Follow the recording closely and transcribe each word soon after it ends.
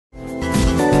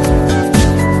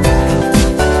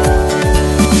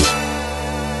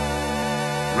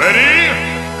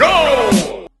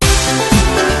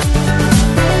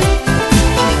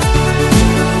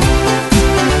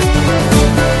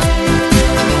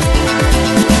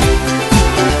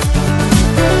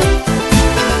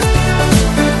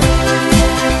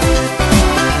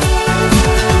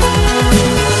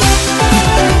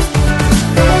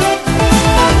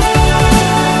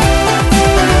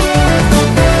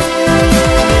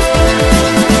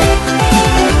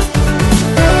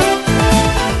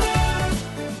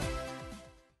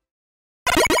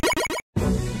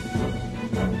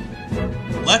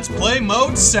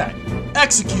Drone set.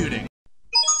 Executing.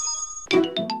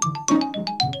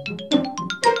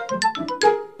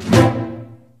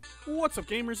 What's up,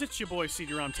 gamers? It's your boy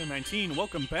cdrom1019.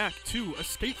 Welcome back to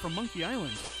Escape from Monkey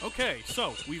Island. Okay,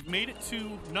 so we've made it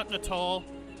to Nut Natal.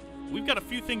 We've got a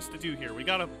few things to do here. We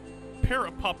got a pair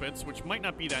of puppets, which might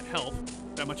not be that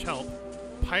much help.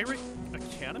 Pirate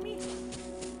Academy?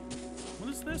 What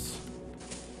is this?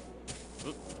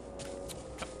 Oop.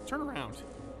 Turn around.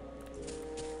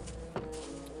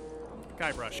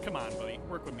 Guybrush, come on, buddy.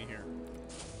 Work with me here.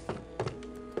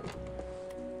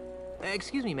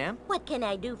 Excuse me, ma'am. What can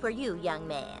I do for you, young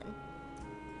man?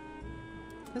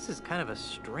 This is kind of a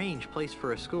strange place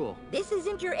for a school. This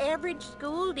isn't your average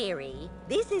school, dearie.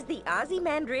 This is the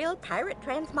Ozymandias Pirate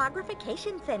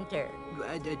Transmogrification Center.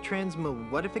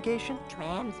 Transmodification?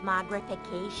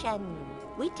 Transmogrification.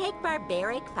 We take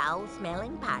barbaric,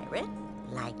 foul-smelling pirates,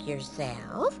 like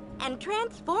yourself, and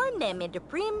transform them into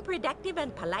prim, productive,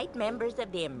 and polite members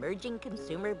of the emerging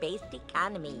consumer-based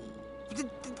economy.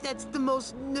 That's the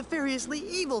most nefariously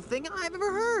evil thing I've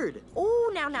ever heard. Oh,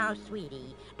 now,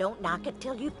 sweetie. Don't knock it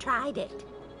till you've tried it.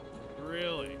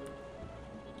 Really?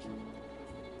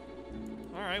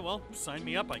 Alright, well, sign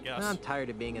me up, I guess. I'm tired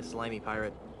of being a slimy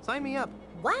pirate. Sign me up.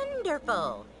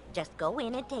 Wonderful. Just go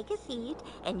in and take a seat,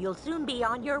 and you'll soon be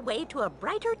on your way to a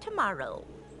brighter tomorrow.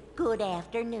 Good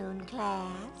afternoon,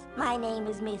 class. My name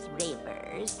is Miss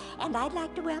Rivers, and I'd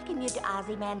like to welcome you to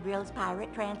Ozymandias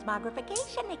Pirate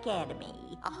Transmogrification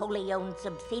Academy, a wholly owned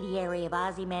subsidiary of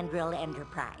Ozymandias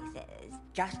Enterprises.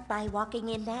 Just by walking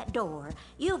in that door,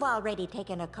 you've already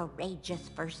taken a courageous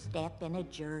first step in a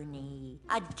journey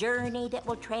that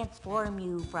will transform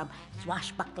you from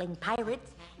swashbuckling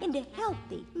pirates into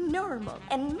healthy, normal,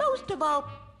 and most of all,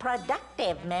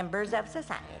 productive members of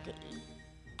society.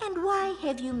 And why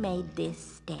have you made this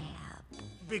step?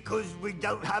 Because we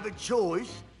don't have a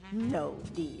choice. No,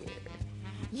 dear.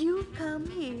 You've come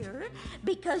here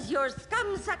because you're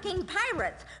scum-sucking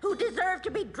pirates who deserve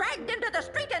to be dragged into the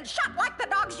street and shot like the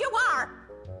dogs you are.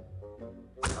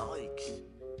 Yikes.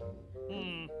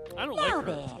 I don't like Now her.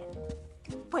 then,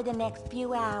 for the next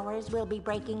few hours, we'll be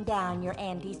breaking down your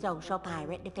antisocial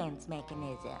pirate defense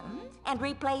mechanisms and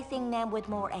replacing them with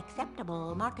more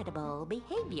acceptable, marketable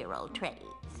behavioral traits.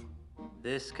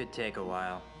 This could take a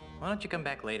while. Why don't you come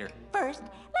back later? First,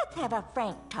 let's have a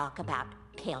frank talk about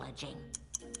pillaging.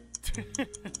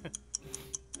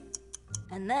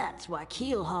 And that's why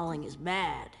keel hauling is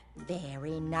bad.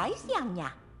 Very nice,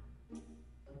 Yanya.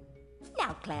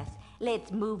 Now, class,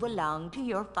 let's move along to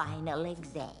your final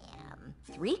exam.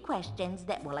 3 questions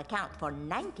that will account for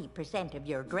 90% of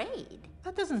your grade.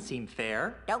 That doesn't seem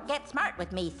fair. Don't get smart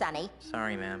with me, Sonny.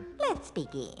 Sorry, ma'am. Let's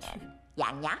begin.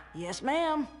 Yanya, Yes,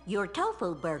 ma'am. your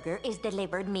tofu burger is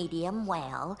delivered medium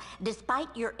well,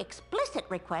 despite your explicit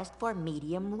request for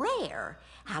medium rare.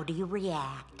 How do you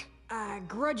react? I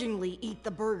grudgingly eat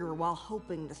the burger while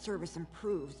hoping the service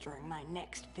improves during my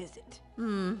next visit.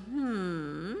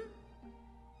 Now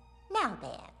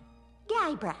then,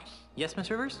 Guybrush. Yes, Miss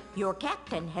Rivers? Your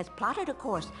captain has plotted a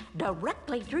course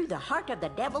directly through the heart of the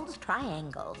Devil's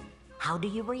Triangle. How do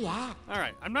you react?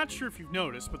 Alright, I'm not sure if you've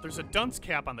noticed, but there's a dunce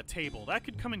cap on the table. That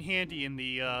could come in handy in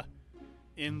the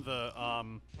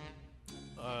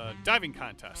diving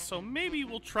contest. So maybe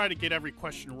we'll try to get every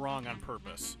question wrong on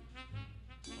purpose.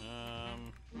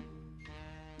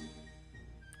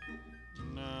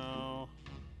 No.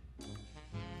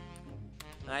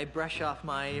 I brush off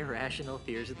my irrational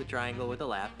fears of the triangle with a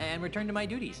laugh and return to my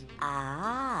duties.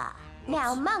 Ah.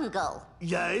 Now, Mungo,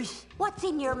 Yes? what's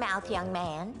in your mouth, young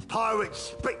man? Pirate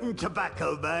spitting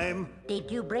tobacco, ma'am.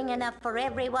 Did you bring enough for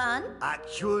everyone?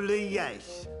 Actually,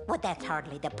 yes. Well, that's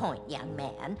hardly the point, young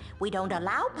man. We don't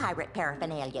allow pirate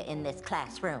paraphernalia in this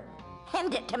classroom.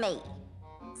 Hand it to me.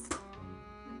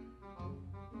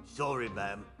 Sorry,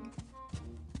 ma'am.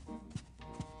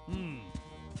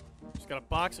 She's got a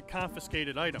box of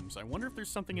confiscated items. I wonder if there's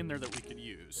something in there that we could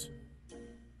use.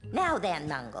 Now then,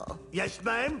 Mungo. Yes,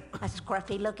 ma'am? A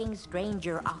scruffy-looking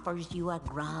stranger offers you a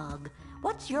grog.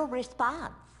 What's your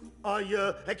response? I,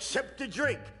 accept the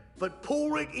drink, but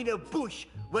pour it in a bush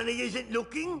when he isn't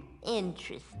looking?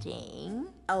 Interesting.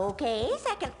 Okay,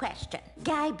 second question.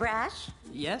 Guybrush,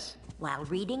 Yes? while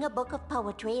reading a book of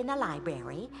poetry in a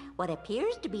library, what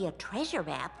appears to be a treasure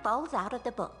map falls out of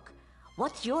the book.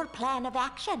 What's your plan of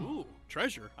action? Ooh,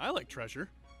 treasure. I like treasure.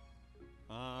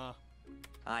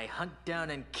 I hunt down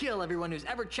and kill everyone who's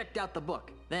ever checked out the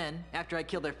book. Then, after I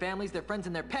kill their families, their friends,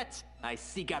 and their pets, I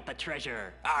seek out the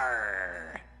treasure.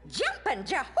 Arr! Jumpin'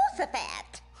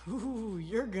 Jehoshaphat! Ooh,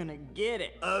 you're gonna get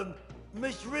it.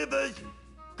 Miss Rivers,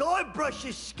 Guybrush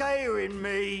is scaring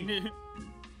me.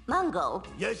 Mungo,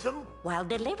 Yes'm? while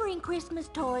delivering Christmas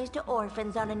toys to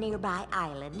orphans on a nearby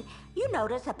island, you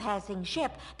notice a passing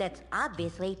ship that's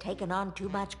obviously taken on too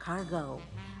much cargo.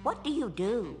 What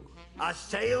do? I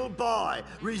sail by,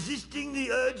 resisting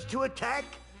the urge to attack.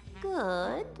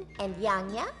 Good. And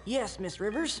Yanya? Yes, Miss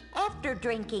Rivers? After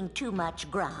drinking too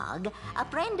much grog, a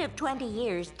friend of 20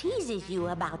 years teases you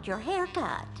about your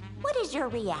haircut. What is your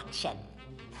reaction?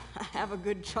 I have a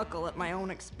good chuckle at my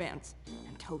own expense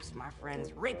and toast my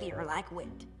friend's rapier-like wit.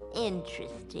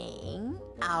 Interesting.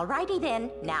 Alrighty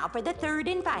then, now for the third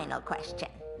and final question.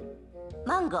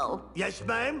 Mungo, Yes,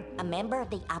 ma'am? a member of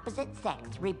the opposite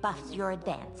sex rebuffs your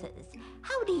advances.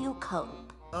 How do you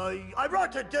cope? I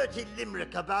wrote a dirty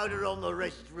limerick about her on the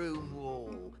restroom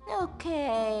wall.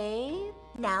 Okay.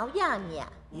 Now, Yanya.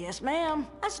 Yes, ma'am.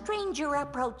 A stranger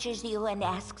approaches you and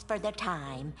asks for the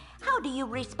time. How do you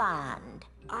respond?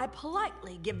 I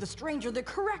politely give the stranger the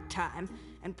correct time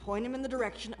and point him in the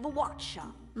direction of a watch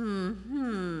shop.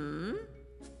 And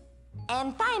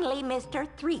finally, Mr.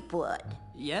 Threepwood.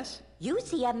 Yes? You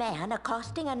see a man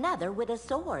accosting another with a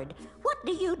sword. What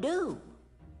do?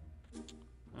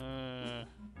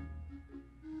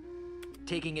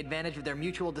 Taking advantage of their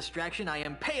mutual distraction, I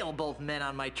impale both men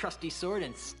on my trusty sword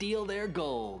and steal their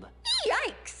gold.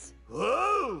 Yikes!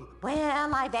 Whoa!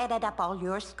 Well, I've added up all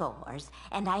your scores,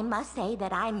 and I must say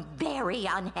that I'm very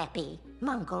unhappy.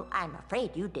 Mungo, I'm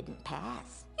afraid you didn't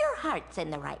pass. Your heart's in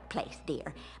the right place,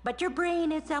 dear, but your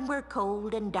brain is somewhere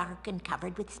cold and dark and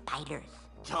covered with spiders.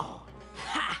 Oh,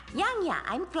 Ha! Yanya,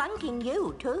 I'm flunking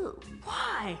you, too.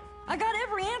 Why? I got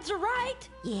every answer right.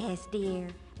 Yes, dear,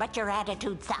 but your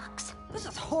attitude sucks. This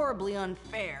is horribly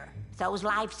unfair. So's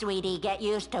life, sweetie. Get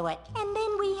used to it. And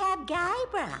then we have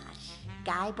Guybrush.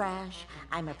 Guybrush,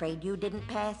 I'm afraid you didn't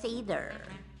pass either.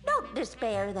 Don't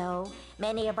despair, though.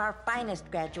 Many of our finest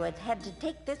graduates had to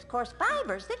take this course 5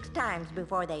 or 6 times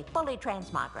before they fully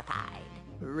transmogrified.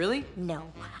 Really? No,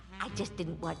 I just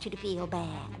didn't want you to feel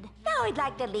bad. Now I'd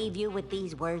like to leave you with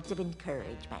these words of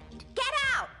encouragement. Get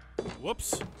out!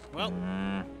 Whoops. Well,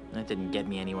 That didn't get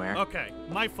me anywhere. okay.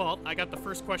 My fault. I got the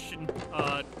first question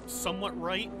somewhat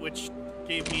right, which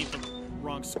gave me the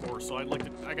wrong score. So I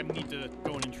need to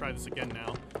go in and try this again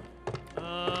now.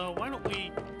 Why don't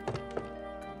we?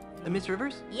 Miss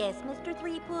Rivers? Yes, Mr.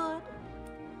 Threepwood?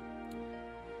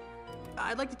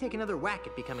 I'd like to take another whack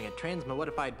at becoming a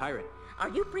transmodified pirate. Are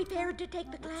you prepared to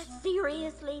take the class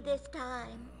seriously this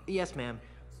time? Yes, ma'am.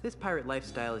 This pirate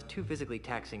lifestyle is too physically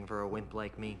taxing for a wimp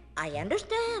like me. I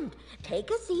understand.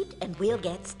 Take a seat and we'll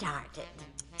get started.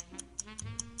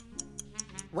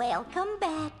 Welcome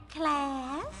back,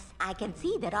 class. I can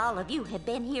see that all of you have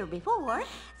been here before,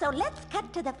 so let's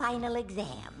cut to the final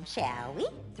exam, shall we?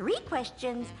 3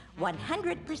 questions,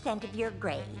 100% of your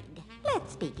grade.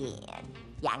 Let's begin.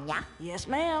 Yanya, Yes,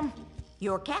 ma'am.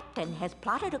 your captain has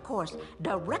plotted a course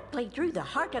directly through the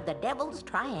heart of the Devil's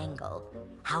Triangle.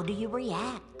 How do you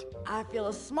react? I feel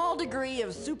a small degree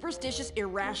of superstitious,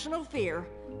 irrational fear,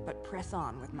 but press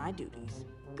on with my duties.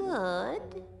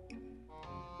 Good.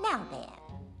 Now then,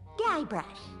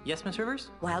 Guybrush. Yes, Miss Rivers?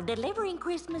 While delivering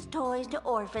Christmas toys to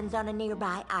orphans on a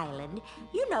nearby island,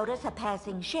 you notice a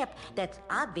passing ship that's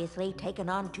obviously taken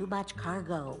on too much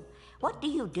cargo. What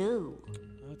do?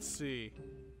 Let's see.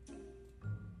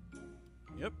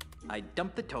 Yep. I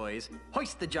dump the toys,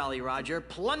 hoist the Jolly Roger,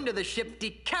 plunder the ship,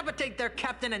 decapitate their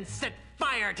captain, and set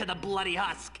fire to the bloody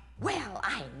husk. Well,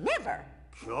 I never.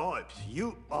 Cripes,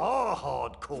 you are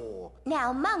hardcore.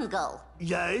 Now, Mungo.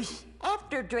 Yes?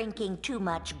 After drinking too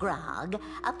much grog,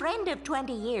 a friend of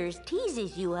 20 years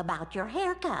teases you about your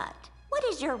haircut. What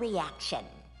is your reaction?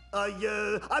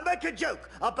 I make a joke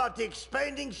about the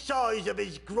expanding size of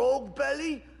his grog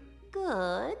belly.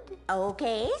 Good.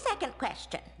 Okay, second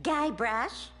question.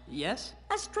 Guybrush, Yes?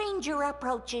 a stranger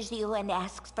approaches you and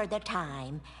asks for the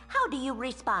time. How do you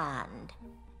respond?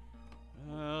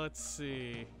 Let's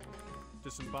see.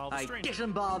 Disembowel the I stranger.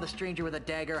 disembowel the stranger with a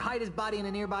dagger, hide his body in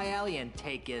a nearby alley, and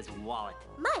take his wallet.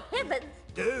 My heavens!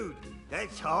 Dude,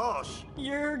 that's harsh.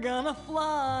 You're gonna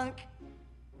flunk.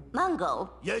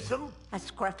 Mungo, Yes'm? a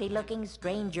scruffy-looking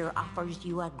stranger offers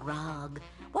you a grog.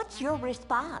 What's your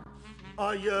response?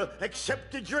 I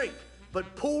accept the drink,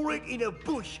 but pour it in a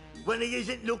bush when he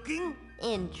isn't looking.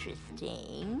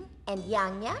 Interesting. And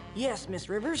Yanya, Yes, Miss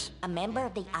Rivers. a member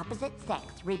of the opposite sex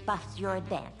rebuffs your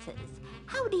advances.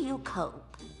 How do you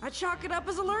cope? I chalk it up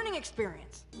as a learning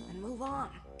experience and move on.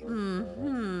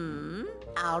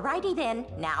 Alrighty then,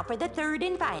 now for the third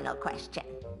and final question.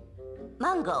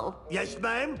 Mungo, Yes,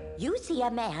 ma'am? you see a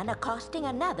man accosting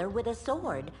another with a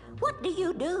sword. What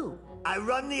do? I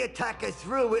run the attacker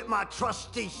through with my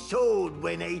trusty sword,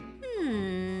 Winnie.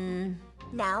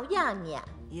 Now, Yanya,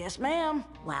 Yes, ma'am.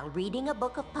 While reading a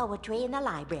book of poetry in the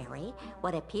library,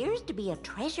 what appears to be a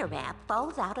treasure map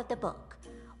falls out of the book.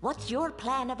 What's your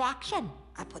plan of action?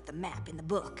 I put the map in the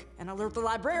book and alert the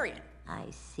librarian. I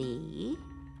see.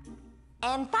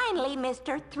 And finally,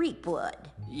 Mr. Threepwood.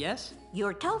 Yes?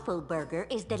 Your tofu burger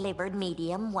is delivered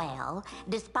medium well,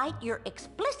 despite your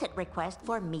explicit request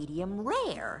for medium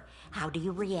rare. How do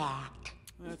you react?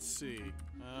 Let's see.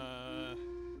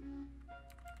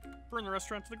 Burn the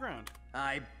restaurant to the ground.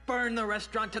 I burn the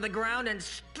restaurant to the ground and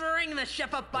string the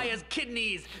chef up by his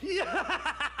kidneys.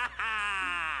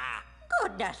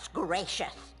 Goodness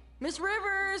gracious. Miss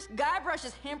Rivers, Guybrush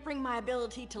is hampering my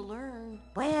ability to learn.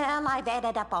 Well, I've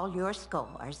added up all your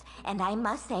scores, and I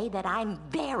must say that I'm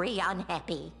very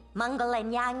unhappy. Mungle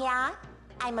and Yang,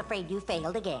 I'm afraid you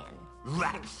failed again.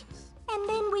 Rats! And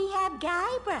then we have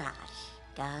Guybrush.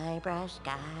 Guybrush.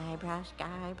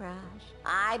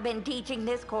 I've been teaching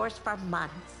this course for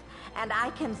months, and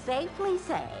I can safely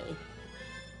say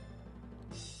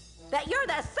that you're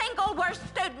the single worst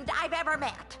student I've ever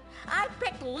met. I've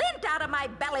picked lint out of my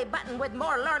belly button with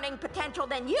more learning potential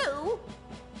than you.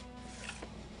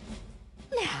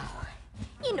 Now,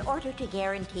 in order to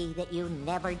guarantee that you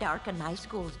never darken my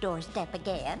school's doorstep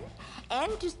again,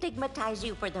 and to stigmatize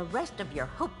you for the rest of your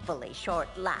hopefully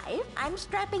short life, I'm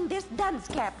strapping this dunce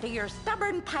cap to your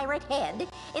stubborn pirate head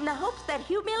in the hopes that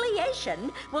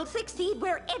humiliation will succeed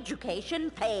where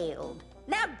education failed.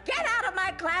 Now get out of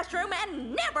my classroom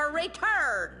and never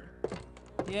return!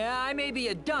 Yeah, I may be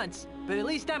a dunce, but at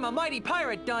least I'm a mighty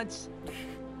pirate dunce.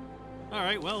 All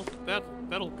right, well,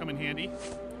 that'll come in handy.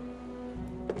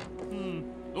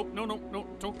 Oh, no, don't.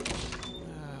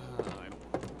 I don't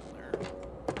want there.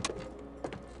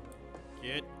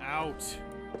 Get out.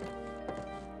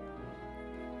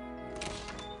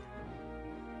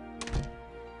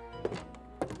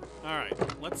 All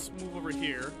right, let's move over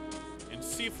here and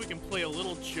see if we can play a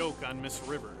little joke on Miss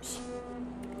Rivers.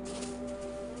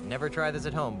 Never try this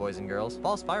at home, boys and girls.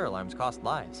 False fire alarms cost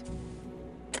lives.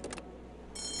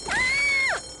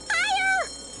 Ah! Fire!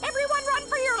 Everyone run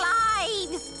for your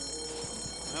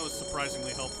lives! That was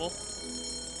surprisingly helpful.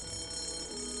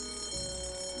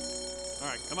 All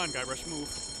right, come on, Guybrush, move.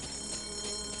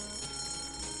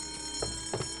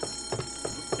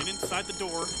 Get inside the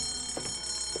door.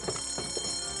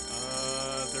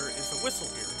 There is a whistle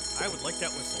here. I would like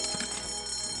that whistle.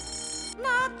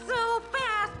 Not so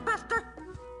fast, Buster!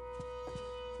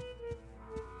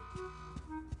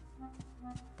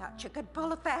 Thought you could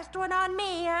pull a fast one on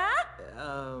me, huh?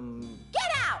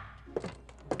 Get out!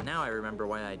 Now I remember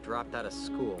why I dropped out of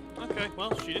school. Okay,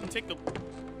 well, she didn't take the...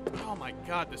 Oh my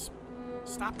god, this...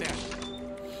 Stop that.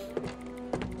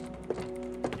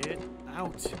 Get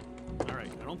out.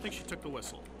 Alright, I don't think she took the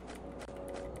whistle.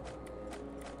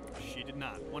 She did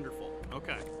not. Wonderful.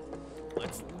 Okay.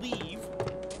 Let's leave.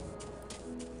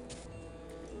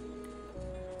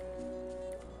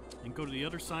 And go to the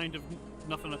other side of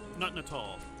nothing at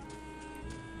all.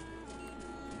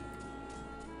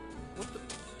 What the...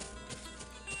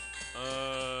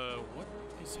 what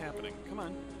is happening? Come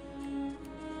on.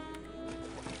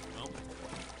 Well,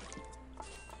 I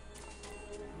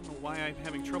don't know why I'm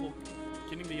having trouble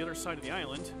getting to the other side of the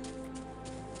island.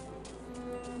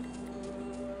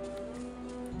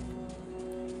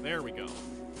 There we go.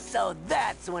 So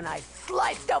that's when I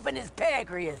sliced open his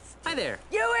pancreas. Hi there.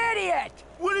 You idiot!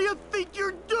 What do you think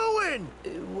you're doing?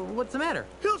 What's the matter?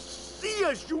 He'll see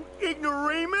us, you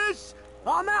ignoramus!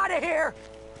 I'm out of here!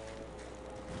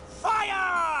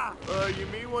 Fire! You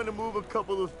may want to move a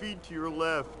couple of feet to your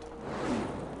left.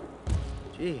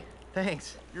 Gee,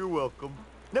 thanks. You're welcome.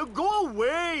 Now go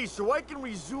away so I can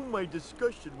resume my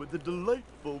discussion with the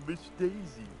delightful Miss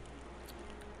Daisy.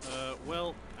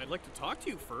 Well, I'd like to talk to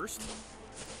you first.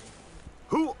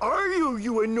 Who are you,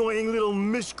 you annoying little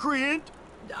miscreant?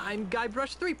 I'm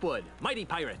Guybrush Threepwood, mighty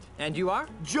pirate. And you are?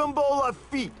 Jumbo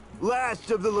Lafitte, last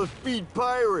of the Lafitte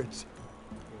pirates.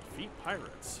 Feet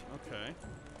pirates. Okay.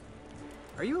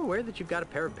 Are you aware that you've got a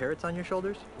pair of parrots on your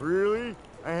shoulders? Really?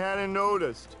 I hadn't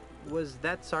noticed. Was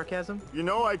that sarcasm? You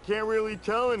know, I can't really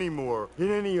tell anymore.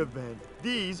 In any event,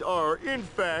 these are, in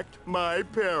fact, my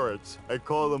parrots. I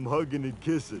call them hugging and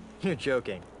kissing. You're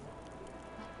joking.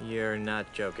 You're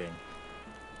not joking.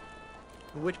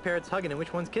 Which parrot's hugging and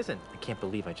which one's kissing? I can't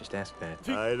believe I just asked that.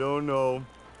 I don't know.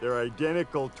 They're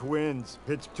identical twins.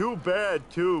 It's too bad,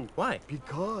 too. Why?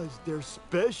 Because they're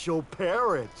special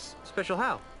parrots. Special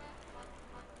how?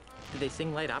 Do they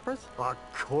sing light operas? Of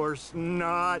course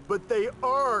not. But they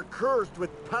are cursed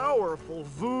with powerful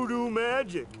voodoo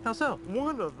magic. How so?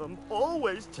 One of them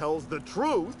always tells the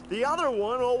truth. The other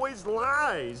one always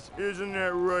lies. Isn't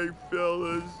that right,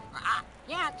 fellas?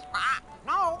 Yes.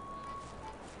 No.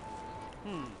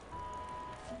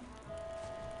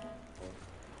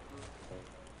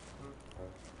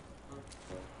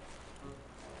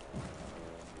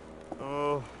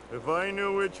 Oh, if I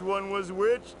knew which one was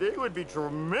which, they would be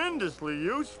tremendously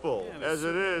useful. Yeah, they As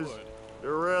it certainly is, would.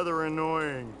 they're rather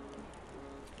annoying.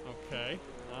 Okay.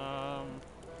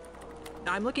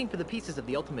 I'm looking for the pieces of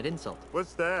the ultimate insult.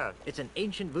 What's that? It's an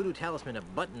ancient voodoo talisman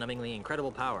of butt-numbingly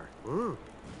incredible power. Ooh,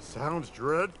 sounds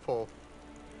dreadful.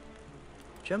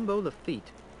 Jumbo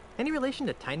Lafitte. Any relation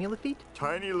to Tiny Lafitte?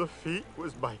 Tiny Lafitte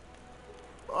was my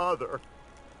father.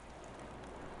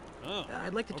 Oh,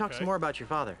 I'd like to talk okay. some more about your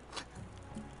father.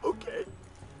 Okay.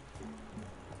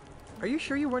 Are you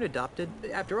sure you weren't adopted?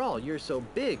 After all, you're so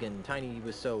big and Tiny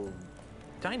was so...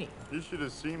 tiny. You should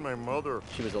have seen my mother.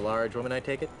 She was a large woman, I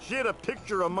take it? She had a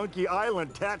picture of Monkey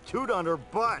Island tattooed on her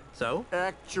butt. So?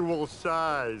 Actual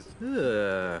size.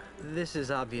 Ugh. This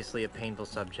is obviously a painful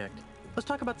subject. Let's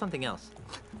talk about something else.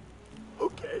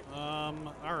 Okay.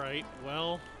 Alright,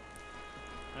 well,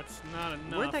 that's not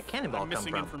enough. Where'd that cannonball I'm come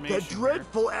missing from? information That here.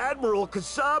 dreadful Admiral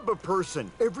Kasaba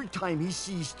person. Every time he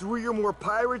sees 3 or more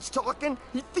pirates talking,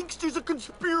 he thinks there's a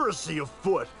conspiracy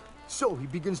afoot. So he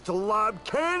begins to lob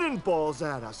cannonballs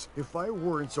at us. If I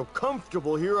weren't so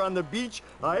comfortable here on the beach,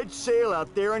 I'd sail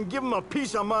out there and give him a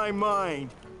piece of my mind.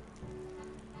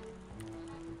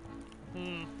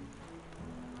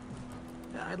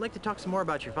 I'd like to talk some more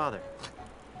about your father.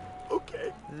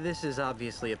 Okay. This is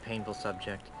obviously a painful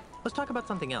subject. Let's talk about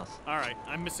something else. Alright,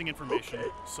 I'm missing information. Okay.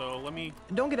 So let me...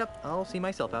 Don't get up. I'll see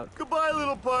myself out. Goodbye,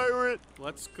 little pirate.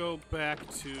 Let's go back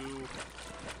to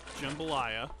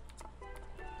Jambalaya.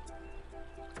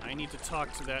 I need to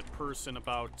talk to that person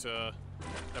about,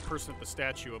 that person at the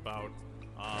statue about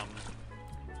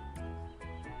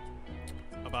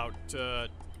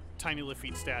Tiny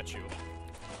Lafitte statue.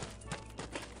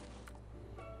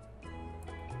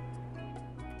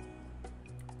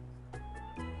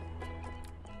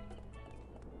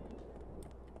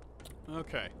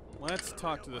 Okay, let's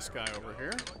talk to this guy over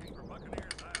here.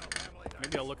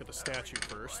 Maybe I'll look at the statue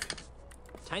first.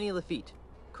 Tiny Lafitte.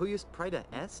 Cujus praeda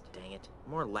est? Dang it.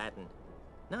 More Latin.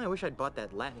 Now I wish I'd bought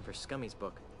that Latin for Scummy's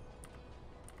book.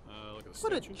 Look at the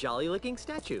What a statue. jolly-looking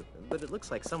statue. But it looks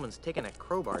like someone's taken a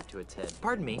crowbar to its head.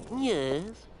 Pardon me.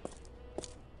 Yes.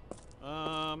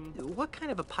 What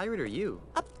kind of a pirate are you?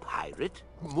 A pirate?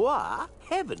 Moi?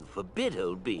 Heaven forbid,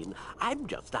 old bean. I'm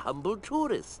just a humble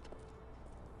tourist.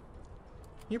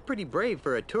 You're pretty brave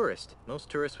for a tourist. Most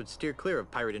tourists would steer clear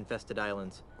of pirate-infested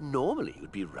islands. Normally,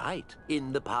 you'd be right.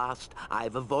 In the past,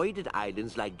 I've avoided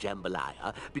islands like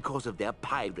Jambalaya because of their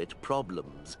pirate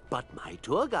problems. But my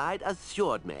tour guide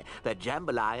assured me that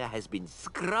Jambalaya has been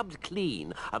scrubbed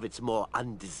clean of its more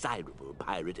undesirable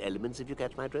pirate elements, if you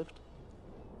catch my drift.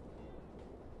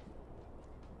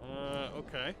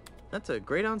 Okay. That's a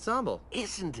great ensemble.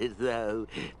 Isn't it, though?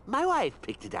 My wife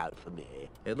picked it out for me.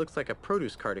 It looks like a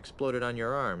produce cart exploded on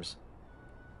your arms.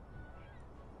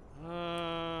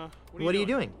 What are you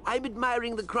doing? I'm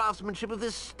admiring the craftsmanship of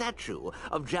this statue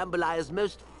of Jambalaya's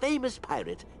most famous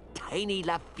pirate, Tiny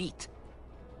Lafitte.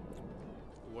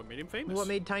 What made him famous? What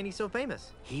made Tiny so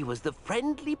famous? He was the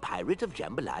friendly pirate of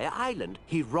Jambalaya Island.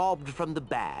 He robbed from the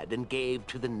bad and gave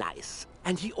to the nice.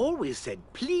 And he always said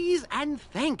please and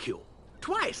thank you.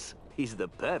 Twice. He's the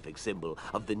perfect symbol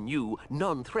of the new,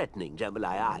 non-threatening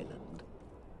Jambalaya Island.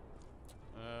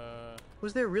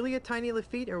 Was there really a Tiny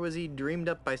Lafitte, or was he dreamed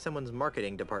up by someone's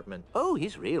marketing department? Oh,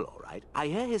 he's real, all right. I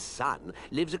hear his son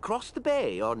lives across the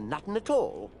bay on nothing at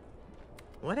all.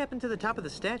 What happened to the top of the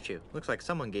statue? Looks like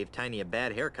someone gave Tiny a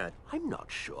bad haircut. I'm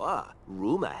not sure.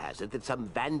 Rumor has it that some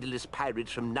vandalous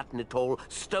pirates from Nothing at All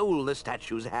stole the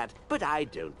statue's hat, but I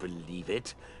don't believe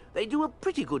it. They do a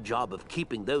pretty good job of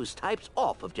keeping those types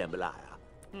off of Jambalaya.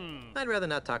 I'd rather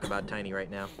not talk about Tiny right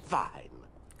now. Fine.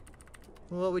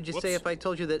 What would you say Whoops. if I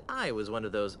told you that I was one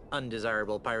of those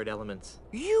undesirable pirate elements?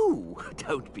 You!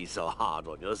 Don't be so hard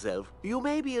on yourself. You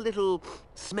may be a little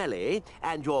smelly,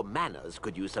 and your manners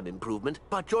could use some improvement,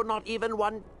 but you're not even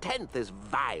 1/10 as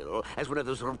vile as one of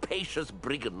those rapacious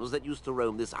brigands that used to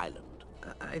roam this island.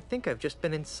 I think I've just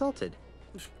been insulted.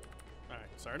 Alright,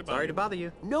 sorry to bother Sorry you. to bother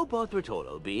you. No bother at all,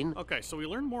 old bean. Okay, so we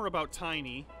learned more about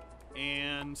Tiny,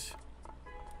 and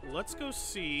let's go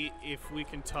see if we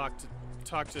can talk to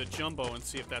Jumbo and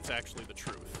see if that's actually the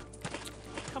truth.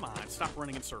 Come on, stop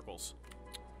running in circles.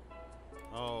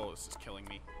 Oh, this is killing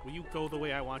me. Will you go the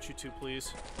way I want you to,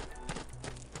 please?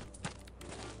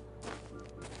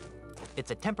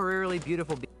 It's a temporarily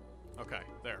beautiful Okay,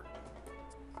 there.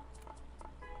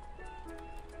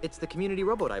 It's the community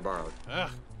rowboat I borrowed.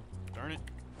 Ugh, darn it.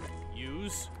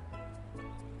 Use.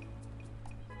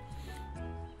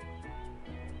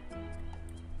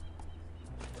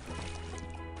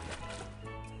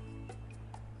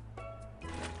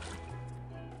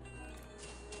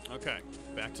 Okay,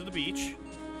 back to the beach.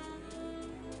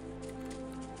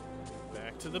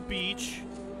 Back to the beach.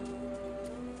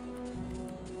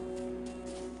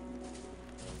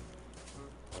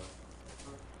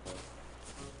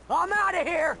 I'm out of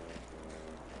here!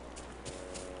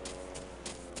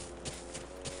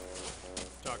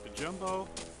 Talk to Jumbo.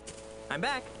 I'm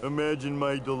back. Imagine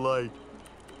my delight.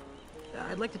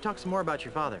 I'd like to talk some more about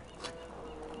your father.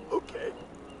 Okay.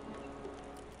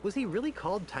 Was he really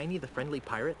called Tiny the Friendly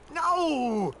Pirate?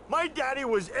 No! My daddy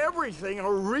was everything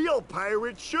a real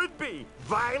pirate should be.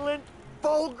 Violent,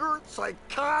 vulgar,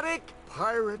 psychotic.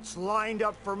 Pirates lined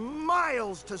up for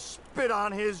miles to spit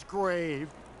on his grave.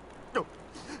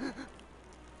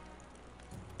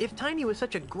 If Tiny was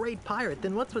such a great pirate,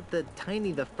 then what's with the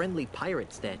Tiny the Friendly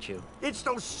Pirate statue? It's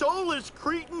those soulless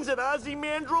cretins at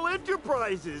Ozymandial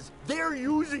Enterprises. They're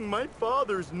using my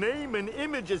father's name and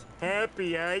image as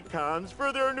happy icons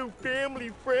for their new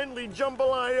family-friendly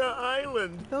Jambalaya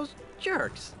Island. Those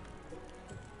jerks.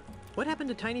 What happened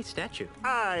to Tiny's statue?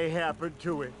 I happened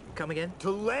to it. Come again? To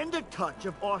lend a touch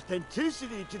of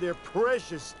authenticity to their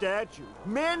precious statue,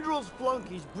 Mandrill's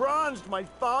flunkies bronzed my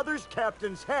father's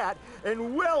captain's hat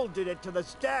and welded it to the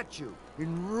statue.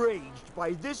 Enraged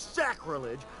by this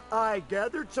sacrilege, I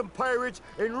gathered some pirates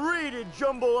and raided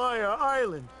Jambalaya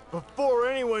Island. Before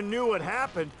anyone knew what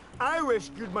happened, I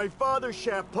rescued my father's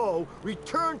chapeau,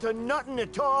 returned to Nuttin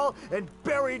Atoll, and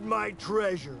buried my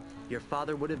treasure. Your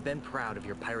father would have been proud of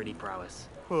your piratey prowess.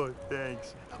 Oh,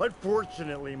 thanks.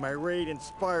 Unfortunately, my raid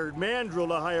inspired Mandrill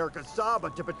to hire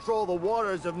Kasaba to patrol the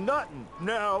waters of Nuttin.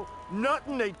 Now,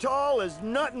 Nuttin Atoll is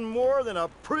nothing more than a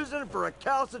prison for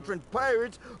recalcitrant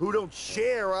pirates who don't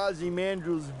share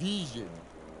Ozymandial's vision.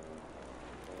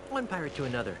 One pirate to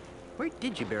another. Where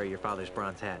did you bury your father's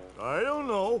bronze hat? I don't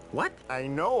know. What? I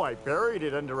know I buried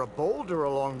it under a boulder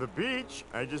along the beach.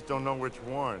 I just don't know which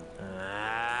one.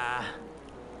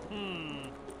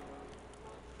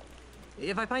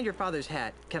 If I find your father's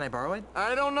hat, can I borrow it?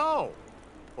 I don't know.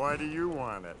 Why do you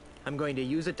want it? I'm going to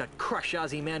use it to crush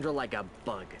Ozymandial like a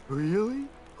bug. Really?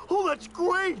 Oh, that's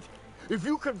great! If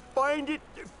you can find it,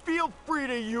 feel free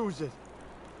to use it.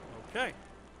 Okay.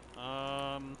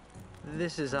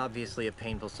 This is obviously a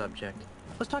painful subject.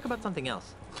 Let's talk about something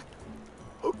else.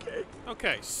 Okay.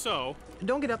 Okay, so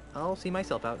Don't get up. I'll see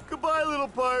myself out. Goodbye, little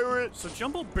pirate.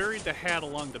 Jumbo buried the hat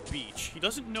along the beach. He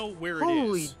doesn't know where it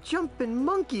Holy is. jumping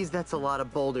monkeys, that's a lot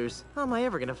of boulders. How am I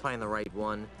ever gonna find the right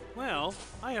one? Well,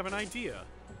 I have an idea.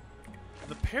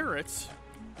 The parrot,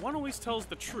 one always tells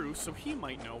the truth, so he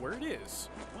might know where it is.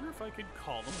 Wonder if I could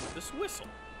call him with this whistle.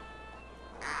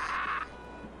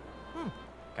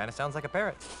 Kinda sounds like a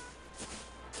parrot.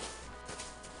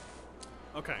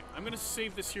 Okay, I'm gonna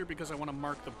save this here because I want to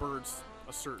mark the birds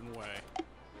a certain way.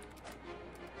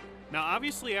 Now,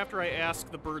 obviously, after I ask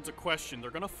the birds a question,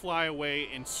 they're gonna fly away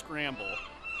and scramble.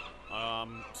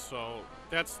 So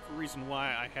that's the reason why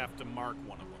I have to mark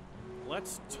one of them.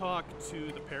 Let's talk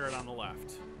to the parrot on the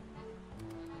left.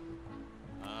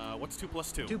 What's 2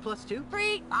 plus 2? 2 plus 2?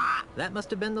 3! That must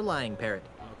have been the lying parrot.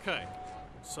 Okay,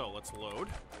 so let's load.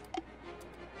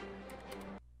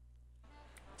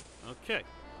 Okay,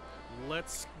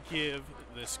 let's give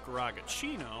this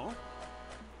Gragaccino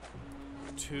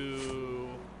to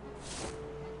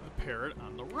the parrot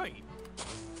on the right.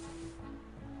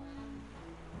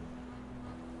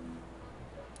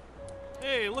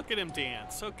 Hey, look at him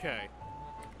dance. Okay.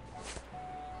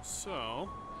 So,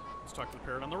 let's talk to the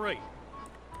parrot on the right.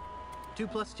 2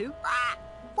 plus 2?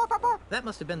 That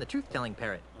must have been the truth-telling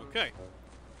parrot. Okay.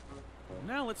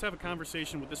 Now let's have a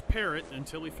conversation with this parrot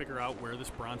until we figure out where this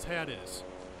bronze hat is.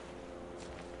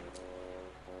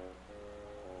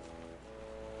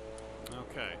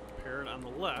 Okay, parrot on the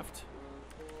left.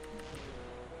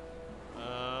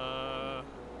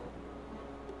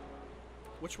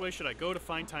 Which way should I go to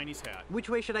find Tiny's hat? Which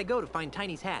way should I go to find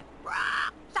Tiny's hat?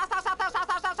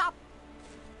 Stop!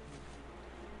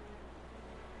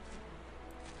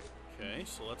 Okay,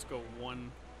 so let's go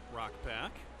 1 rock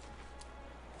back.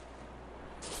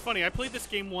 It's funny, I played this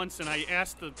game once and I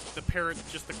asked the parrot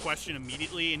just the question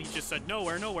immediately and he just said,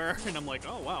 nowhere. And I'm like,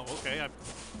 oh wow, okay, I'm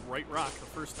right rock the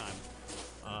first time.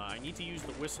 I need to use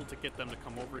the whistle to get them to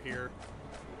come over here.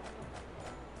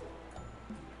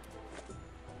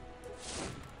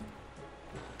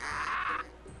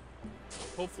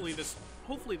 Hopefully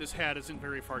this hat isn't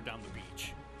very far down the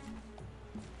beach.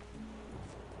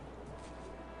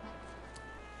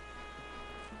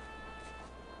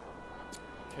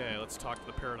 Okay, let's talk to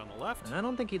the parrot on the left. I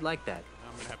don't think he'd like that.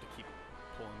 I'm gonna have to keep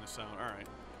pulling this out. All right.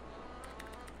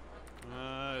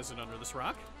 Is it under this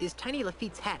rock? Is Tiny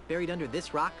Lafitte's hat buried under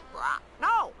this rock?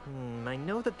 No! I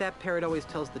know that that parrot always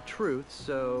tells the truth,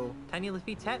 so Tiny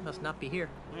Lafitte's hat must not be here.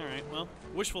 Alright, well,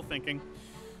 wishful thinking.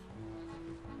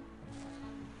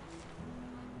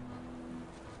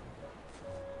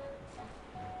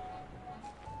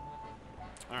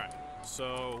 Alright,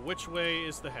 so which way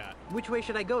is the hat? Which way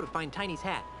should I go to find Tiny's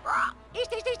hat?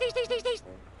 East, east, east, east, east, east, east.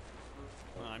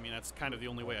 Well, I mean, that's kind of the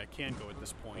only way I can go at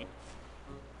this point.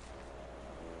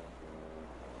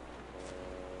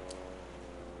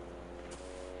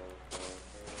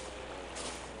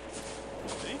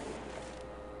 Okay.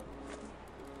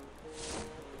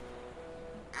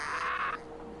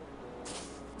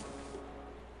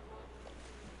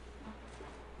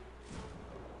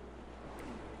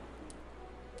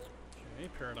 Okay,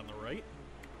 parrot on the right.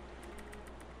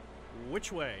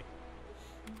 Which way?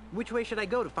 Which way should I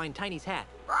go to find Tiny's hat?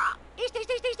 East,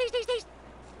 east, east, east, east, east, east.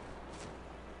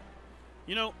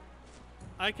 You know,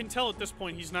 I can tell at this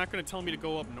point he's not going to tell me to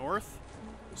go up north,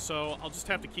 so I'll just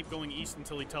have to keep going east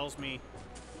until he tells me.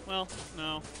 Well,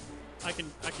 no, I can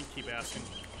keep asking.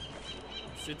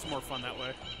 It's more fun that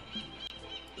way.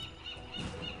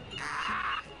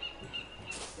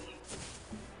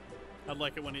 I'd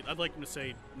like it when I'd like him to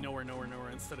say nowhere, nowhere,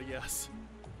 nowhere instead of yes.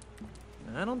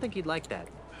 I don't think he'd like that.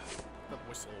 The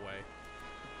whistle away.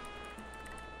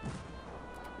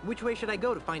 Which way should I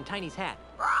go to find Tiny's hat?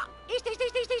 East, east,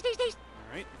 east, east, east, east, east.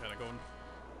 All right, gotta go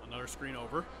another screen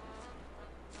over.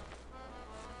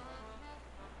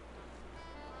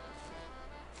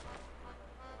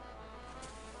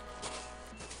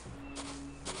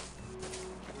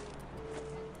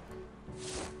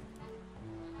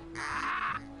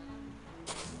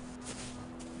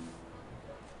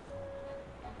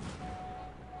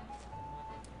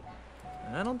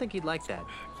 I don't think he'd like that.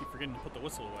 I keep forgetting to put the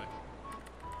whistle away.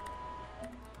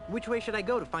 Which way should I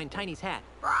go to find Tiny's hat?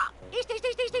 East, east,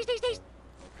 east, east, east, east, east.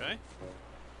 Okay.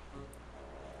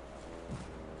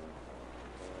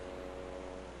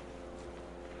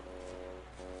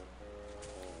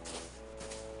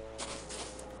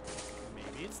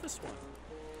 Maybe it's this one.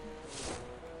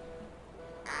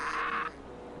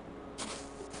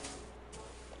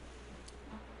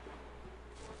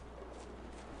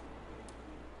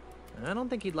 I don't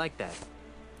think he'd like that.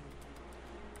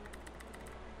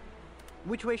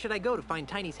 Which way should I go to find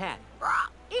Tiny's hat?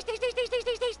 East, east, east, east, east,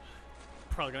 east, east.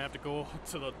 Probably gonna have to go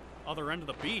to the other end of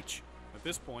the beach at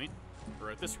this point,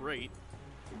 or at this rate.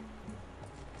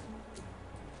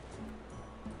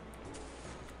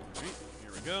 All right,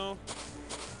 here we go.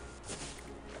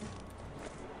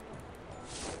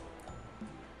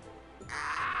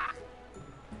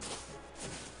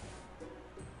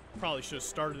 Probably should have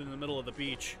started in the middle of the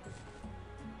beach.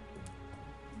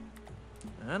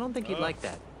 I don't think he'd like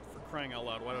that. For crying out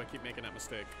loud, why do I keep making that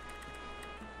mistake?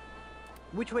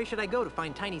 Which way should I go to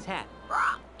find Tiny's hat?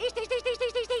 East, east, east, east,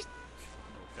 east, east, east.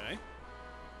 Okay.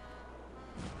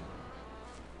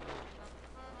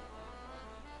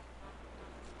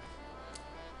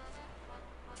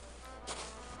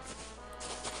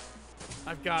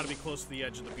 I've got to be close to the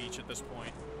edge of the beach at this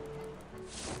point.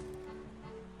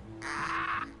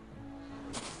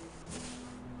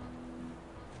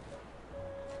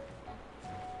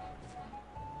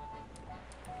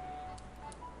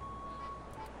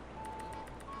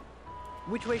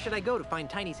 Which way should I go to find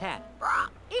Tiny's hat?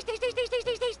 East, east, east, east, east,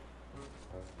 east, east.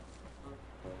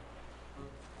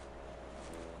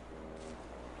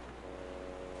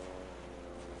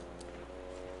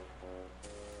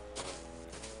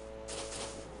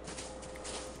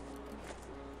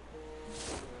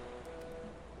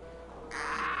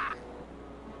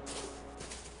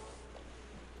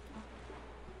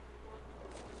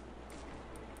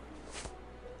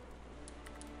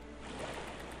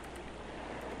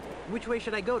 Which way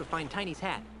should I go to find Tiny's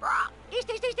hat?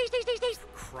 East, east, east, east, east, east, east.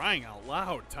 Crying out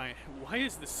loud, why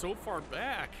is this so far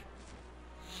back?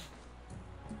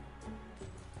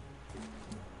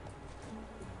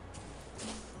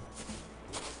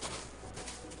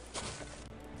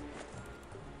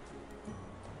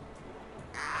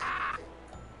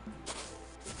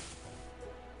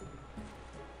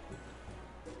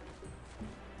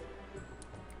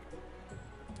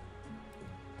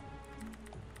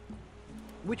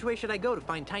 Which way should I go to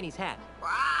find Tiny's hat?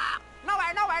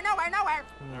 Nowhere, nowhere, nowhere, nowhere.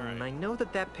 Alright. I know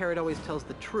that that parrot always tells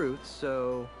the truth,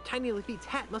 so Tiny Lafitte's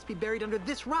hat must be buried under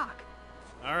this rock.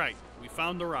 Alright, we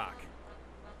found the rock.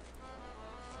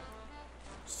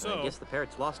 So, I guess the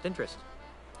parrot's lost interest.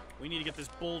 we need to get this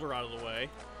boulder out of the way.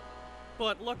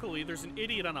 But luckily, there's an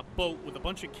idiot on a boat with a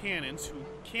bunch of cannons who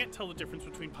can't tell the difference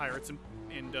between pirates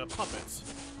and puppets.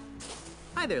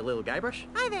 Hi there, little Guybrush.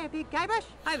 Hi there, big Guybrush.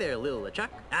 Hi there, little LeChuck.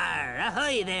 Arr,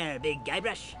 ahoy there, big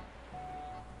Guybrush.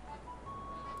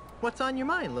 What's on your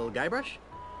mind, little Guybrush?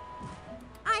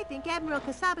 I think Admiral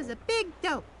Kasaba's a big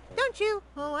dope, don't you?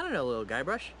 Oh, I don't know, little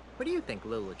Guybrush. What do you think,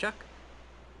 little LeChuck?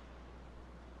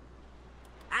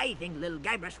 I think little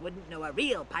Guybrush wouldn't know a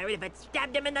real pirate if it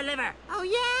stabbed him in the liver. Oh,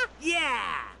 yeah?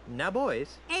 Yeah! Now,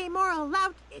 boys. Amoral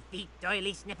lout. Effete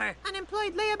doily sniffer.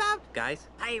 Unemployed layabout. Guys.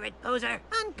 Pirate poser.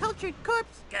 Uncultured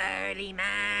corpse. Girly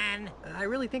man. I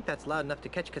really think that's loud enough to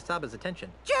catch Kasaba's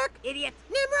attention. Jerk. Idiot.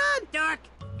 Nimrod. Dork.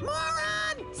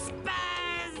 Moron.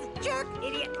 Spaz. Jerk.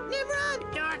 Idiot.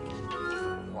 Nimrod. Dork.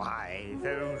 Why,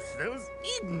 those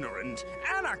ignorant,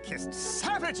 anarchist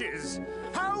savages!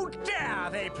 How dare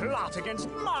they plot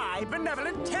against my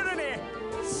benevolent tyranny!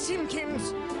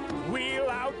 Simpkins, wheel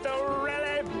out the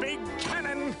really big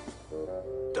cannon!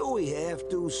 Do we have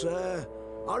to, sir?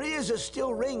 Our ears are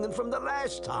still ringing from the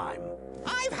last time.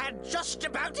 I've had just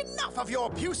about enough of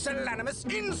your pusillanimous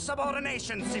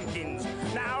insubordination, Simpkins!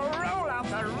 Now roll out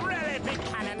the really big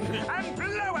cannon and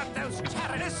blow up those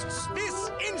terrorists this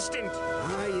instant!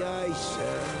 Aye, aye,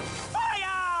 sir.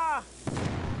 Fire!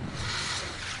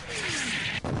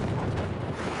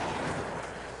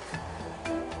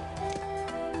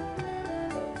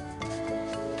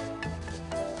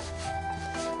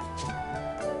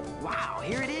 Wow,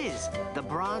 here it is. The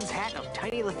bronze hat of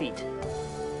Tiny Lafitte.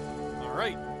 All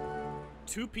right.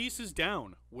 2 pieces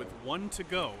down with 1 to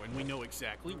go, and we know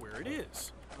exactly where it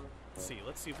is.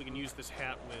 Let's see if we can use this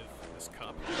hat with this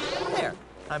cup. There.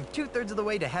 I'm 2/3 of the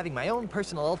way to having my own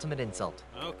personal ultimate insult.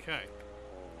 Okay.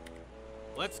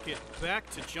 Let's get back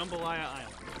to Jambalaya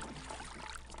Island.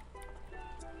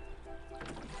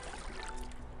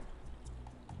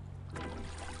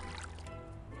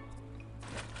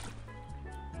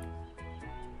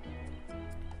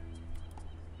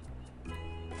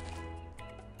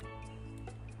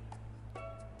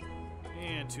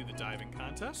 And to the diving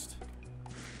contest.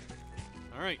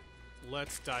 All right,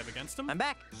 let's dive against him. I'm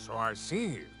back. So I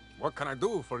see. What can I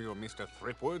do for you, Mr.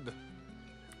 Threepwood?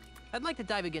 I'd like to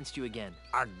dive against you again.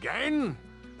 Again?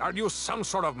 Are you some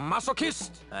sort of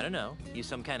masochist? I don't know. You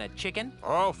some kind of chicken?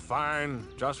 Oh, fine.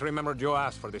 Just remembered you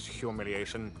asked for this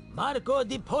humiliation. Marco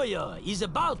Di Pollo is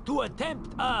about to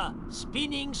attempt a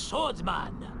spinning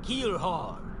swordsman. Keel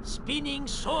haul. Spinning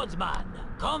swordsman.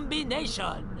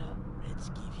 Combination. Let's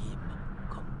give him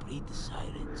complete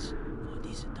silence for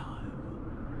this time.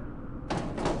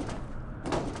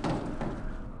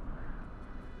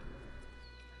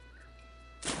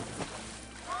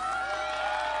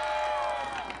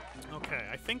 Okay,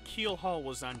 I think Keel Hall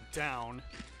was on down.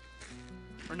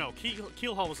 Or no,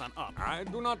 Keel Hall was on up. I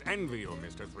do not envy you,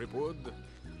 Mr. Threepwood.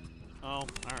 Oh,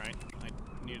 alright. I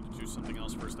needed to do something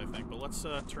else first, I think. But let's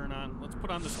let's put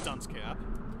on this dunce cap.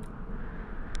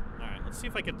 Alright, let's see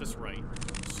if I get this right.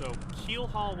 So, Keel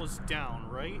Hall was down,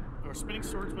 right? Or Spinning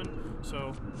Swordsman.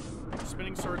 So,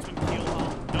 Spinning Swordsman, Keel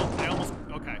Hall. Nope, I almost...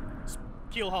 Okay.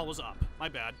 Keel Hall was up. My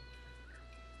bad.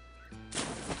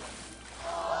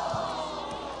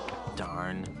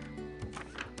 Darn.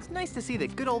 It's nice to see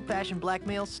that good old-fashioned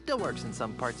blackmail still works in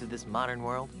some parts of this modern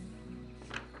world.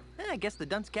 I guess the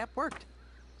dunce cap worked.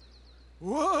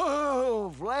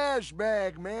 Whoa,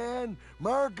 flashback, man.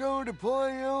 Marco Di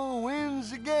Pollo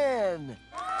wins again.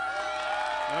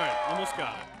 Alright, almost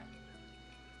got it.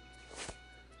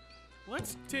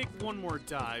 Let's take one more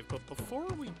dive, but before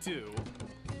we do,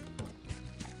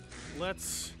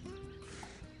 let's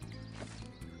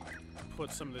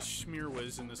put some of this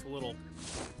schmearwiz in this little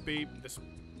this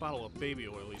bottle of baby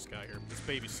oil he's got here, this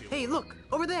baby seal. Hey, look,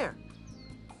 over there.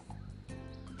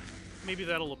 Maybe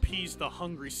that'll appease the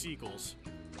hungry seagulls.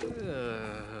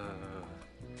 Yeah,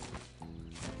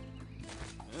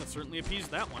 it certainly appeased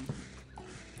that one.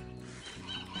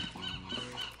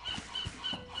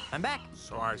 I'm back.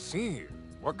 So I see.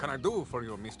 What can I do for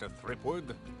you, Mr.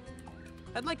 Threepwood?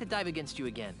 I'd like to dive against you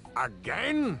again.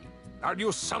 Again? Are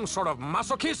you some sort of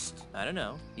masochist? I don't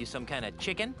know. You some kind of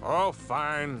chicken? Oh,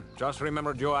 fine. Just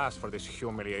remembered you asked for this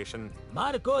humiliation.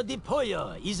 Marco Di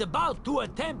Pollo is about to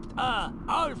attempt a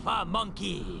alpha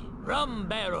monkey. Rum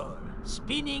barrel.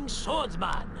 Spinning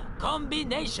swordsman.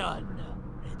 Combination.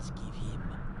 Let's give him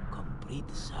complete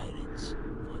silence.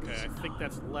 Okay, I think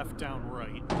that's left down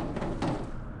right.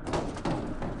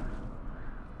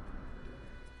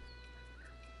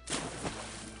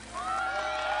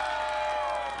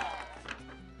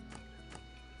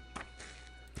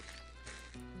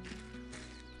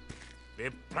 The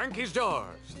plank is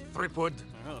yours, Threepwood.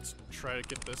 Alright, let's try to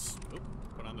get this. Oop,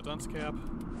 put on the dunce cap.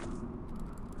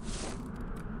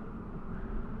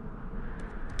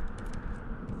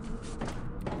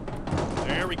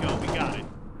 There we go, we got it.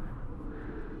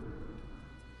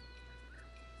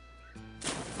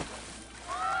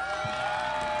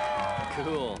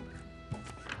 Cool.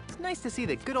 Nice to see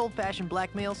that good old-fashioned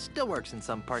blackmail still works in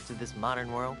some parts of this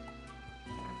modern world.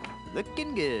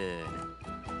 Looking good.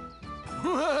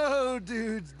 Whoa,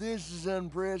 dudes, this is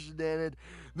unprecedented.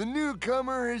 The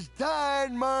newcomer is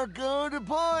tied Marco de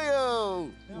Pollo.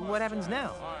 What happens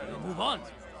now? Move on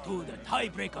to the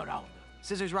tiebreaker round.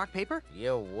 Scissors, rock, paper?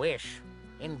 You wish.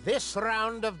 In this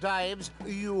round of dives,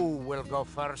 you will go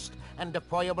first, and De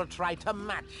Pollo will try to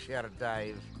match your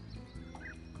dive.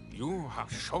 You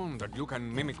have shown that you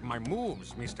can mimic my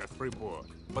moves, Mr. Threepwood.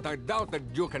 But I doubt that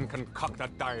you can concoct a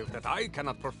dive that I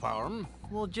cannot perform.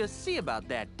 We'll just see about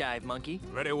that, dive monkey.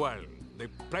 Very well. The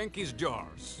plank is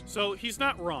yours. So he's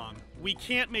not wrong. We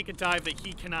can't make a dive that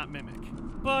he cannot mimic.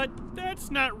 But that's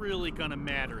not really gonna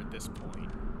matter at this point.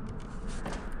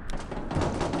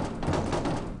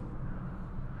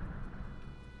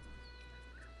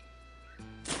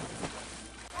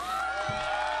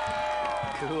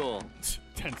 Cool.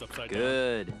 Ten's upside down.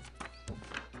 Good.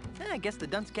 I guess the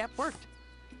dunce cap worked.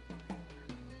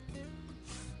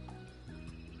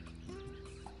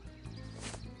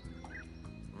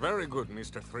 Very good,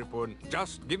 Mr. Threepwood.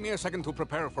 Just give me a second to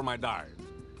prepare for my dive.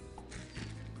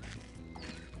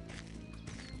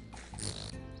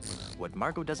 What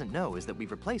Marco doesn't know is that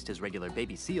we've replaced his regular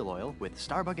baby seal oil with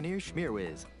Star Buccaneers Schmear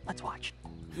Whiz. Let's watch.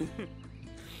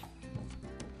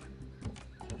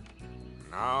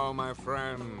 Now, my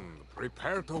friend,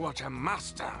 prepare to watch a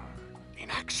master in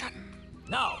action.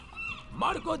 Now,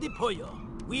 Marco de Pollo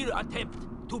will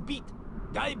attempt to beat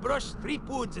Guybrush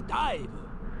Threepwood's dive.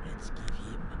 Let's give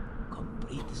him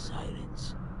complete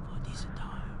silence for this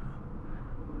time.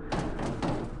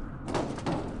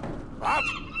 What?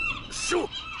 Shoot!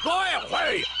 Go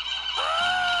away!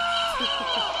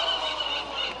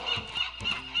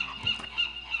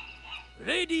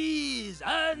 Ladies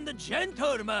and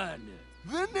gentlemen,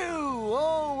 The new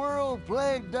all-world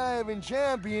plank diving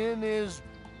champion is,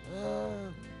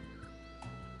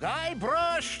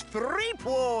 Guybrush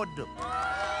Threepwood!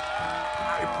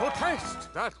 I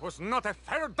protest! That was not a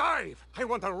fair dive! I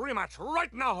want a rematch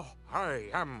right now! I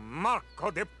am Marco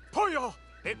de Pollo,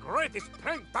 the greatest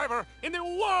plank diver in the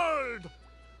world!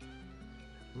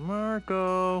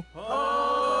 Marco.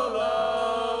 Polo!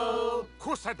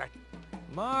 Who said that?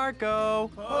 Marco.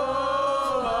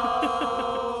 Polo!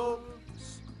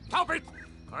 Stop it!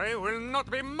 I will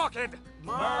not be mocked!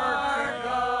 Marco!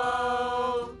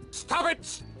 Stop it!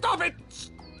 Stop it!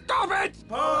 Stop it!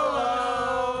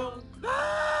 Polo!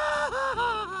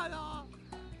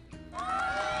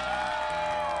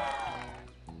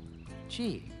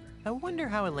 Gee, I wonder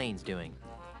how Elaine's doing.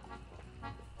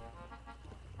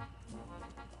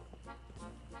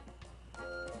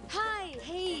 Hi,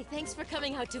 hey, thanks for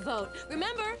coming out to vote.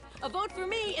 Remember, a vote for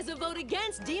me is a vote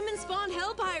against demon spawn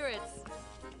hell pirates.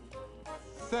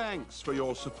 Thanks for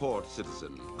your support,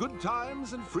 citizen. Good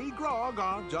times and free grog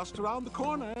are just around the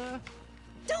corner.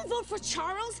 Don't vote for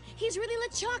Charles. He's really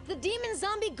LeChuck, the demon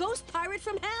zombie ghost pirate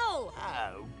from hell.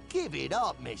 Oh, give it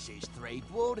up, Mrs.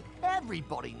 Threepwood.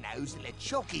 Everybody knows that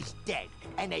LeChuck is dead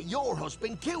and that your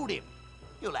husband killed him.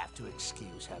 You'll have to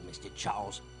excuse her, Mr.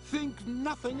 Charles. Think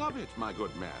nothing of it, my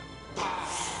good man.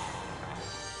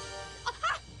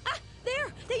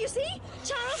 There, you see?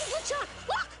 Charles and LeChuck,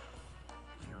 look!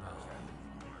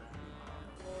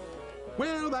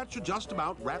 Well, that should just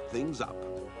about wrap things up.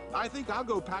 I think I'll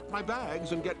go pack my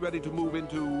bags and get ready to move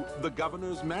into the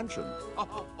governor's mansion.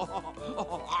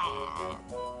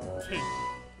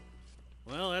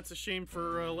 Well, that's a shame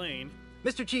for Elaine.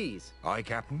 Mr. Cheese. Aye,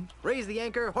 Captain. Raise the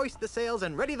anchor, hoist the sails,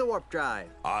 and ready the warp drive.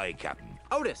 Aye, Captain.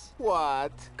 Otis.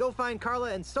 What? Go find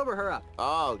Carla and sober her up.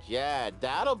 Oh, yeah,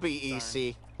 that'll be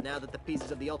easy. Now that the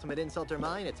pieces of the ultimate insult are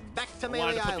mine, it's back to I wanted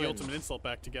Melee to put Island. the ultimate insult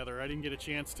back together. I didn't get a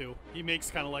chance to. He makes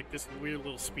kind of like this weird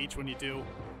little speech when you do.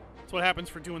 That's what happens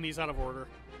for doing these out of order.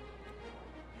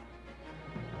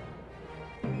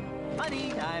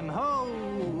 Honey, I'm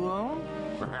home.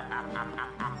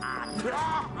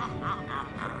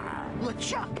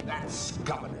 LeChuck! That's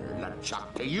Governor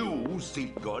LeChuck to you,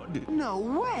 Seagood. No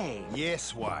way!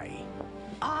 Yes way.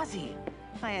 Ozzy,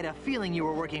 I had a feeling you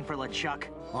were working for LeChuck.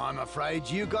 I'm afraid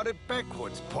you got it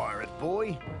backwards, pirate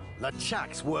boy.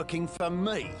 LeChuck's working for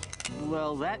me.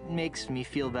 Well, that makes me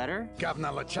feel better. Governor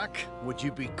LeChuck, would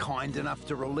you be kind enough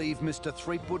to relieve Mr.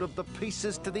 Threepwood of the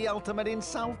pieces to the ultimate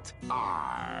insult?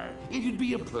 It'd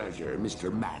be a pleasure,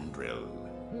 Mr. Mandrill.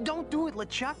 Don't do it,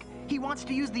 LeChuck. He wants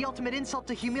to use the ultimate insult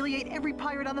to humiliate every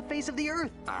pirate on the face of the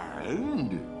earth.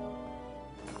 And?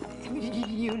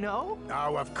 You know?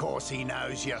 Oh, of course he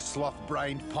knows, you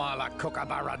sloth-brained pile of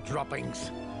kookaburra droppings.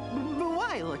 But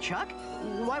why, LeChuck?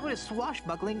 Why would a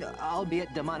swashbuckling, albeit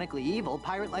demonically evil,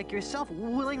 pirate like yourself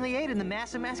willingly aid in the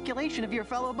mass emasculation of your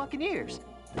fellow buccaneers?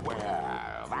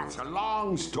 Well, that's a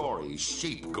long story,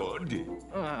 sheepgood.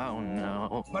 Oh,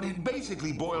 no. But it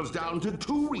basically boils down to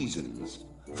two reasons.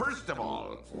 First of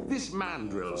all, this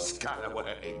mandrill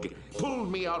scalawag pulled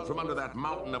me out from under that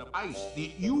mountain of ice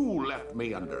that you left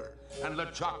me under. And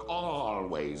LeChuck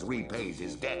always repays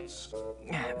his debts.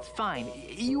 Fine,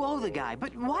 you owe the guy,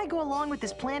 but why go along with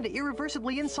this plan to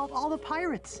irreversibly insult all the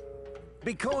pirates?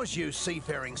 Because, you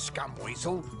seafaring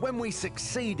scumweasel, when we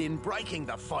succeed in breaking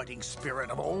the fighting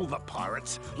spirit of all the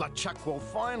pirates, LeChuck will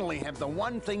finally have the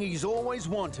one thing he's always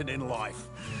wanted in life.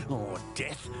 Or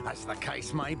death, as the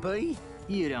case may be.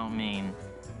 You don't mean...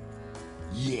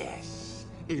 Yes,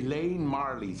 Elaine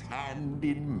Marley's hand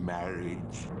in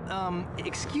marriage.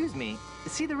 Excuse me.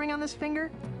 See the ring on this finger?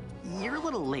 You're a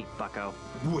little late, bucko.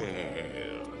 Well,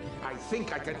 I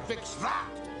think I can fix that.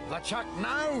 LeChuck,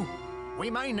 no! We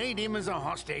may need him as a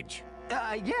hostage.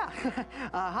 Yeah,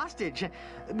 hostage.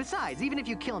 Besides, even if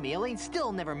you kill me, Elaine'll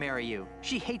still never marry you.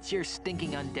 She hates your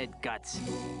stinking undead guts.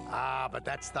 Ah, but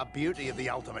that's the beauty of the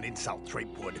ultimate insult,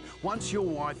 Threepwood. Once your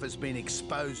wife has been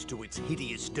exposed to its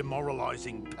hideous,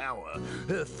 demoralizing power,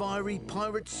 her fiery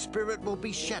pirate spirit will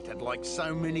be shattered like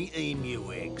so many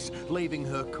emu eggs, leaving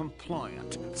her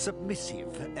compliant,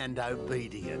 submissive, and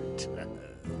obedient.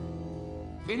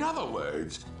 In other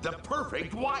words, the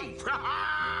perfect wife.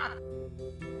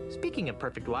 Speaking of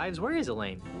perfect wives, where is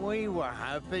Elaine? We were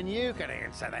hoping you could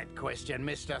answer that question,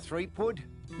 Mr. Threepwood.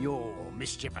 Your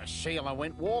mischievous Sheila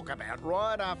went walkabout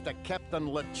right after Captain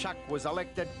LeChuck was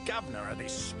elected governor of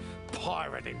this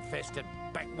pirate-infested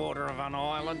backwater of an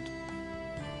island.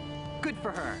 Good for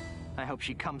her. I hope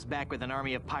she comes back with an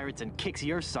army of pirates and kicks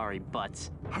your sorry butts.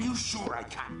 Are you sure I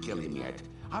can't kill him yet?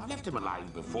 I've left him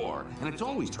alive before, and it's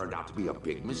always turned out to be a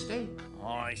big mistake.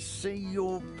 I see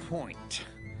your point.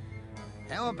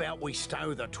 How about we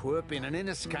stow the twerp in an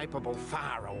inescapable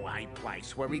faraway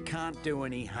place where he can't do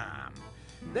any harm?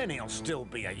 Then he'll still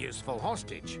be a useful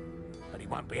hostage, but he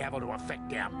won't be able to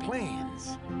affect our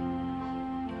plans.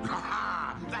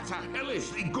 Ha! That's a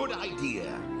hellishly good idea,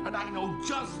 and I know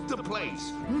just the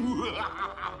place.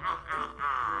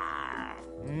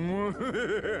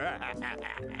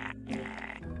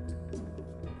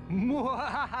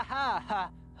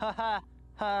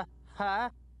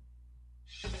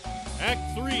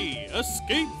 Act 3,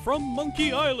 Escape from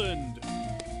Monkey Island.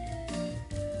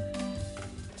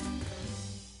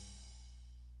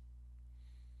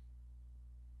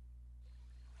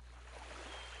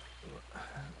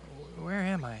 Where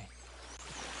am I?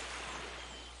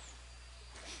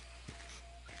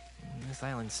 This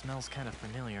island smells kind of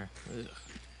familiar. Ugh.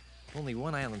 Only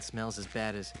one island smells as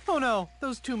bad as... Oh no!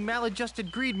 Those two maladjusted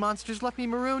greed monsters left me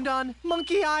marooned on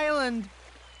Monkey Island!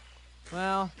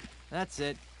 Well, that's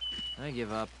it. I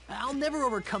give up. I'll never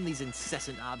overcome these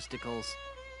incessant obstacles.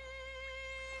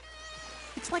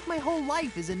 It's like my whole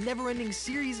life is a never-ending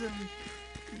series of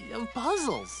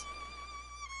puzzles.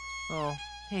 Oh,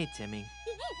 hey, Timmy.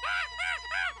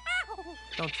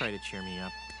 Don't try to cheer me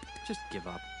up. Just give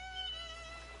up.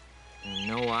 I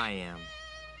know I am.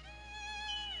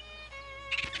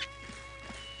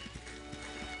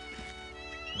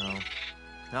 No.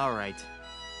 All right.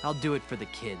 I'll do it for the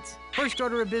kids. First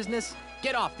order of business,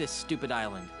 get off this stupid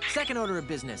island. Second order of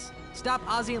business, stop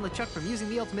Ozzy and LeChuck from using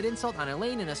the ultimate insult on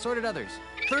Elaine and assorted others.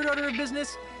 Third order of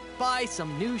business, buy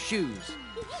some new shoes.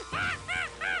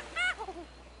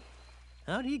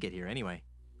 How did he get here anyway?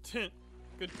 Good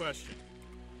question.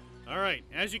 All right,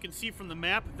 as you can see from the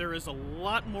map, there is a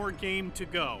lot more game to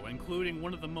go, including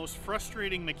one of the most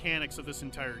frustrating mechanics of this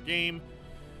entire game.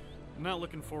 I'm not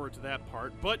looking forward to that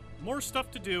part, but more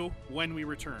stuff to do when we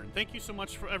return. Thank you so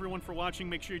much for everyone for watching.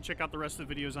 Make sure you check out the rest of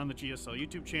the videos on the GSL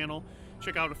YouTube channel.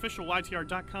 Check out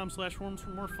officialytr.com/forums for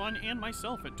more fun, and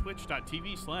myself at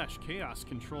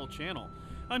twitch.tv/chaoscontrolchannel.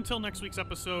 Until next week's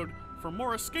episode, for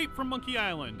more Escape from Monkey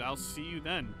Island. I'll see you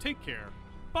then. Take care.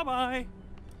 Bye-bye.